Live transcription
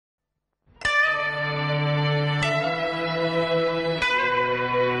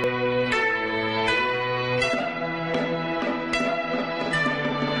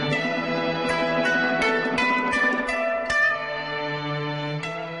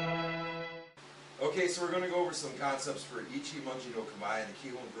Okay, so we're going to go over some concepts for Ichimonji no Kamae in the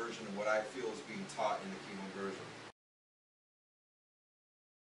Kihon version and what I feel is being taught in the Kihon version.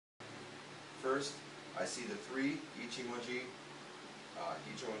 First, I see the three, Ichimonji,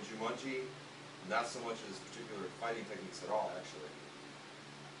 Icho and Jumonji, not so much as particular fighting techniques at all, actually,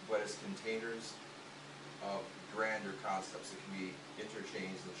 but as containers of grander concepts that can be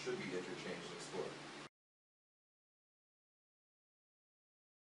interchanged and should be interchanged and explored.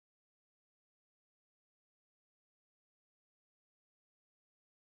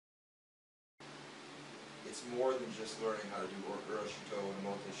 It's more than just learning how to do Uroshuto and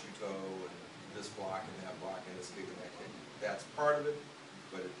Mote Shuto and this block and that block and this kick and that kick. That's part of it,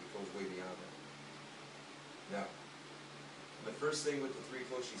 but it goes way beyond that. Now, the first thing with the three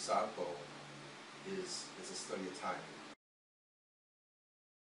Koshi Sanpo is a study of time.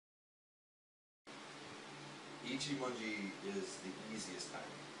 Ichimonji is the easiest time.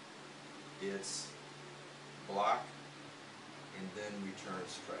 It's block and then return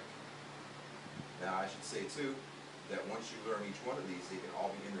strike. Now I should say too, that once you learn each one of these, they can all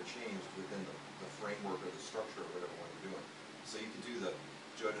be interchanged within the framework or the structure of whatever one you're doing. So you can do the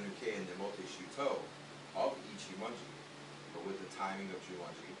Jodanuke and the Mote Shuto of Ichimonji, but with the timing of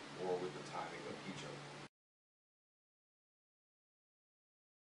Jumonji or with the timing of Icho.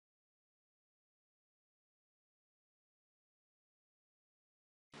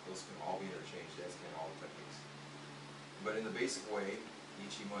 Those can all be interchanged, as can all the techniques. But in the basic way,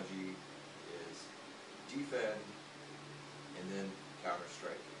 Ichimonji is defend and then counter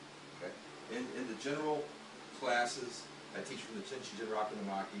strike. Okay? In the general classes, I teach from the Chinshin Raku no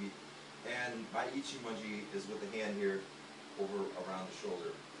Maki, and my Ichimonji is with the hand here over around the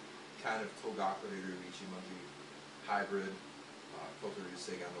shoulder. Kind of Togakureru Ichimonji, hybrid, Kotoru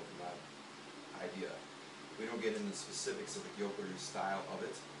Seigan no Kamae idea. We don't get into the specifics of the Gyokuryu style of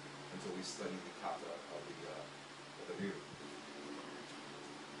it until we study the kata of the ryu.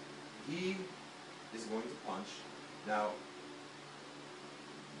 He is going to punch. Now,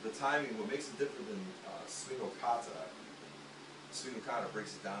 the timing, what makes it different than swing no kata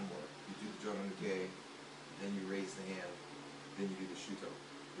breaks it down more. You do the Jodanuke, then you raise the hand, then you do the Shuto.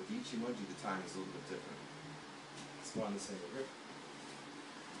 With the Ichimonji, the timing is a little bit different. Let's go on this thing over here.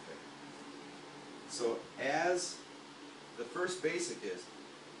 Okay. So, as the first basic is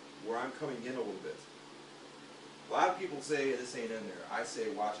where I'm coming in a little bit. A lot of people say this ain't in there. I say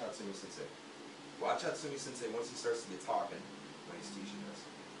watch Hatsumi Sensei. Watch Hatsumi Sensei once he starts to get talking when he's teaching this.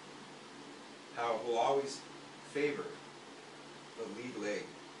 How he'll always favor the lead leg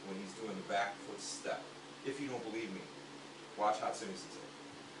when he's doing the back foot step. If you don't believe me, watch Hatsumi Sensei.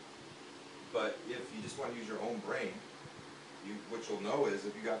 But if you just want to use your own brain, what you'll know is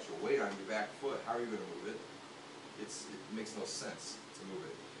if you got your weight on your back foot, how are you going to move it? It makes no sense to move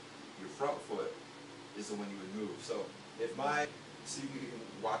it. Your front foot is the one you would move. So if so you can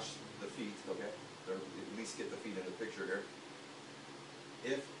watch the feet, okay? Or at least get the feet in the picture here.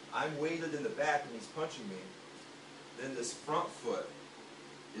 If I'm weighted in the back and he's punching me, then this front foot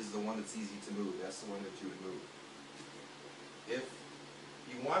is the one that's easy to move. That's the one that you would move. If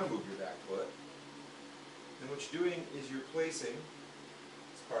you want to move your back foot, then what you're doing is you're placing,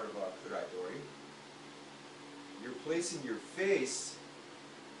 it's part of Kurai Dori, you're placing your face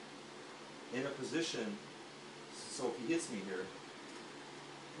in a position, so if he hits me here,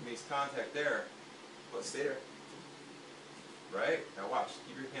 he makes contact there, but stay there. Right? Now watch,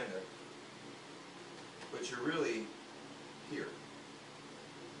 keep your hand there. But you're really here.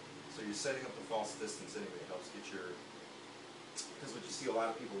 So you're setting up the false distance anyway. It helps get your, because what you see a lot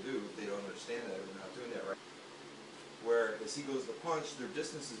of people do, they don't understand that, they're not doing that right. Where as he goes to punch, their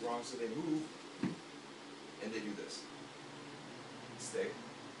distance is wrong, so they move, and they do this. Stay.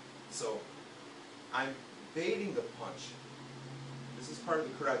 So, I'm baiting the punch. This is part of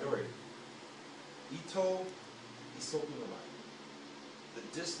the Kurai Dori. Ito Isoku no Mai.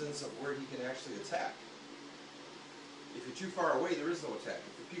 The distance of where he can actually attack. If you're too far away, there is no attack.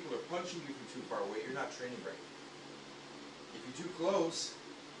 If the people are punching you from too far away, you're not training right. If you're too close,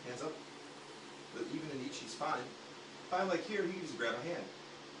 hands up. But even in Ichi's fine. If I'm like here, he can just grab a hand.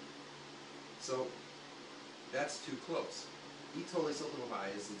 So, that's too close. Ito Isoku no Mai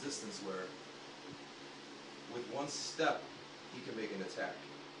is the distance where with one step, he can make an attack.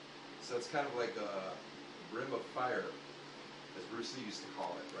 So it's kind of like a rim of fire, as Bruce Lee used to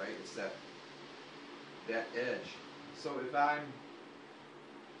call it, right? It's that edge. So if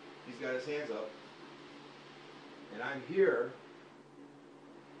he's got his hands up, and I'm here,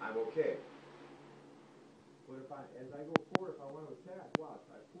 I'm okay. But as I go forward, if I want to attack, watch,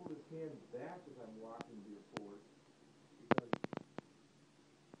 I pull this hand back as I'm walking here forward, because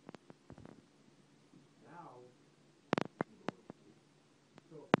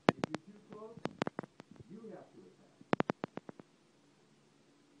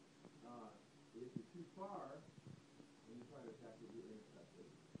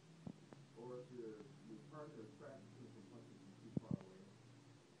part of practicing from punching from too far away,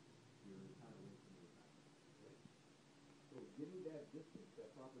 you're kind of wasting your time. Right? So getting that distance, that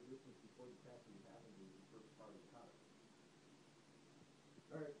proper distance before the tapping happens is the first part of the kata.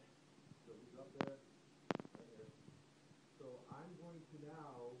 Alright, so he's up there, right here. So I'm going to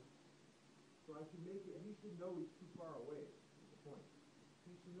now, so I should make it, and he should know he's too far away, is the point.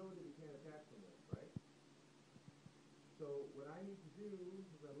 He should know that he can't attack from this, right? So what I need to do is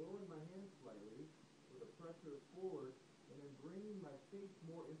I'm lowering my hand slightly with a pressure forward and then bringing my face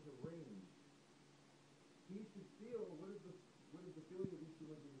more into range. He should feel, what is the feeling of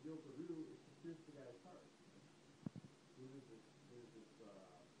Ichimonji in Gyoku Ryu is to pierce the guy's heart. There's this,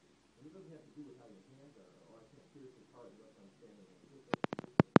 and it doesn't have to do with how your hands are, or I can't pierce his heart unless I'm standing like this, that's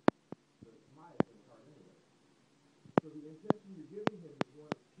ridiculous. But it's my heart anyway. So the intention you're giving him is one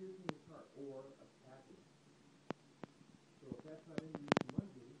of piercing his heart or attacking. So if that's not in the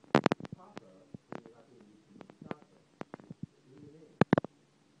Ichimonji kata, then you're not going to use Ichimonji kata. It's in the name.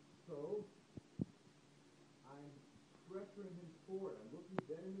 So I'm pressuring him forward. I'm looking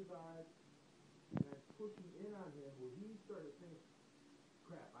dead in his eyes, and I'm pushing in on him where he started to think,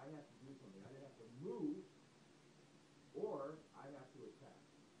 crap, I have to do something. I have to move, or I have to attack.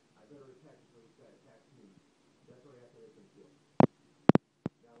 I better attack before this guy attacks me. That's what I have to make him feel.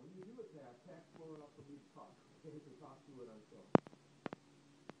 Now, when you do attack slow enough for me to talk. Okay, to talk to it on its own.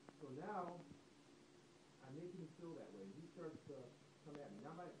 So now, I'm making him feel that way. He starts to come at me.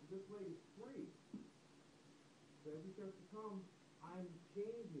 Now, this leg is free. So as he starts to come, I'm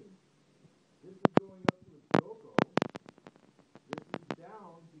changing. This is going up to a doko. This is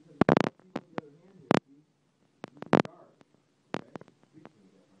down because if you see with the other hand here, see, you can guard. Okay? Reach me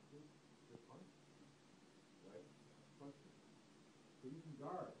with that punch. Just punch. Right? Punch me. So you can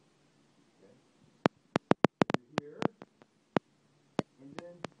guard. Okay? You're here. And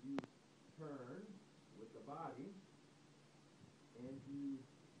then you turn with the body. And you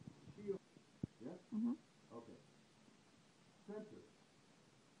shield. Yes? Mm-hmm. Okay. Center.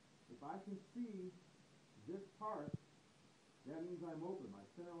 If I can see this part, that means I'm open. My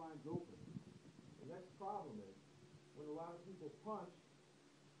center line's open. The next problem is, when a lot of people punch,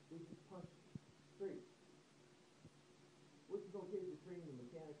 they just punch straight. Which is okay for training the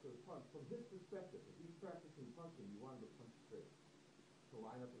mechanics of the punch. From his perspective, if he's practicing punching, you want him to punch straight. To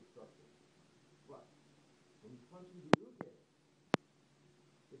line up his structure. But, when he's punching the uke,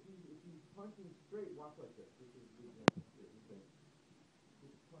 if he's punching straight, watch like this. This is the example. Here, you think.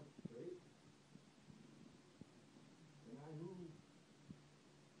 Just punch straight. And I move.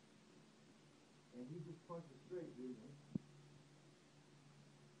 And he just punches straight, dude.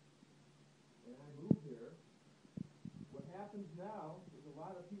 And I move here. What happens now is a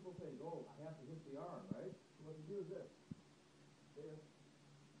lot of people think, oh, I have to hit the arm, right? So what they do is this.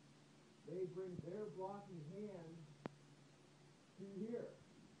 They bring their blocking hand to here.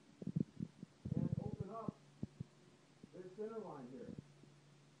 And open up their center line here.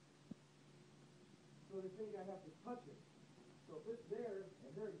 So they think I have to touch it. So if it's there,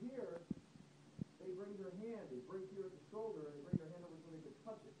 and they're here, they bring their hand, they break here at the shoulder, and they bring their hand over so they can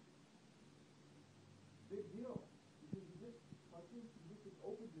touch it. Big deal. Because you just touching, you just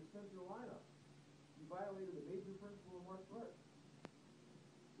opened your center line up. You violated a major principle of martial arts.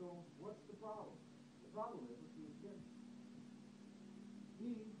 So what's the problem? The problem is, let's see it again.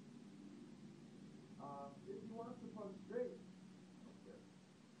 If he wants to punch straight, punch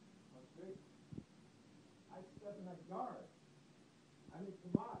straight. I step and I guard. I'm in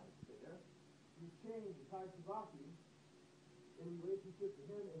Kamai, there. You change the Tai Tsubaki in relationship to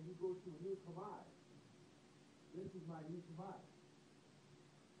him, and you go to a new Kamai. This is my new Kamai.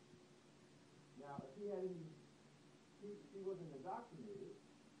 Now, if he had any, he wasn't indoctrinated,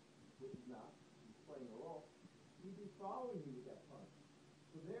 which is not, he's playing a role, he'd be following you with that punch.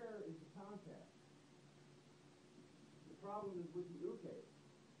 So there is the contact. The problem is with the uke.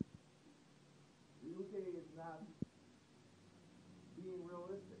 The uke is not being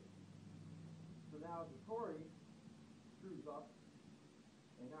realistic. So now the Tori screws up,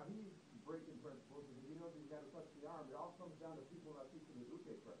 and now he's breaking principles, because he knows he's got to touch the arm. It all comes down to people not teaching the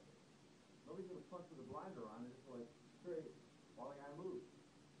uke correctly. Nobody's going to punch with a blinder on it. It's like straight while the guy moves.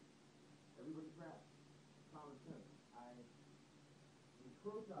 Everybody grabs. Common sense. I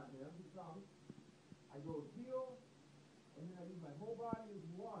encroach on him. He comes. I go heel, and then I use my whole body as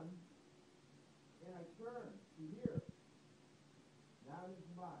one, and I turn to here. Now I'm in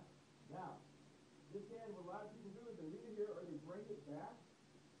combine. Now, this hand, what a lot of people do is they leave it here or they bring it back,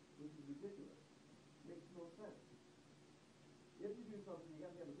 which is ridiculous. Makes no sense. If you do something, you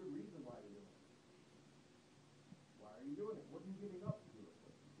have to have a good reason why you're doing it. Why are you doing it? What are you giving up to do it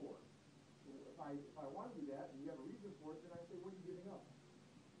for? So if I wanted to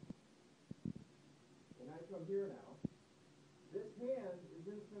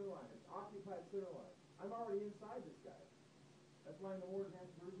clear line. I'm already inside this guy. That's why in the more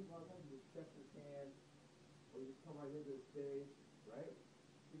advanced versions, a lot of times you just step his hand, or you just come right into his face, right?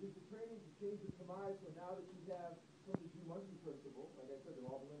 Because the training to change the kamae, so now that you have from the Ichimonji principle, like I said,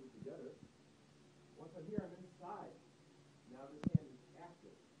 they're all blended together. Once I'm here, I'm inside. Now this hand is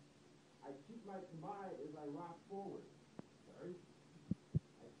active. I keep my kamae as I rock forward. Sorry.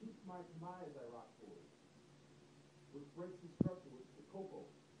 I keep my kamae as I rock forward, which breaks the structure, which is the koko.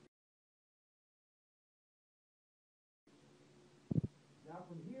 Now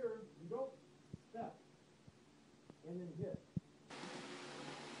from here, you don't step and then hit.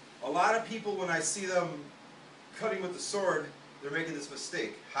 A lot of people, when I see them cutting with the sword, they're making this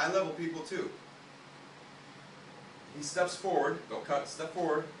mistake. High-level people too. He steps forward, don't cut, step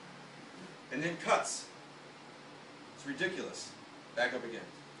forward, and then cuts. It's ridiculous. Back up again.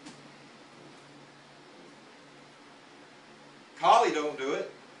 Kali don't do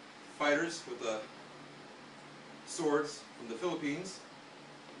it. Fighters with the swords from the Philippines.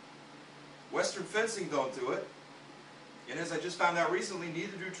 Western fencing don't do it. And as I just found out recently,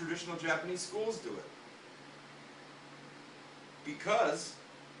 neither do traditional Japanese schools do it. Because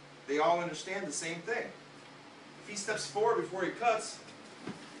they all understand the same thing. If he steps forward before he cuts,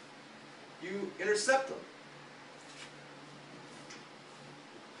 you intercept him.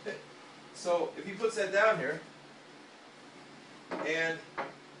 So if he puts that down here, and come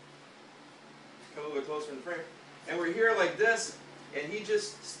a little bit closer in the frame, and we're here like this, and he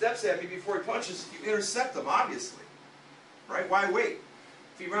just steps at me before he punches, you intercept him, obviously. Right? Why wait?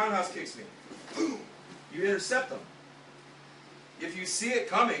 If he roundhouse kicks me, boom, you intercept him. If you see it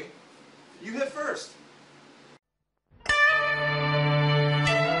coming, you hit first.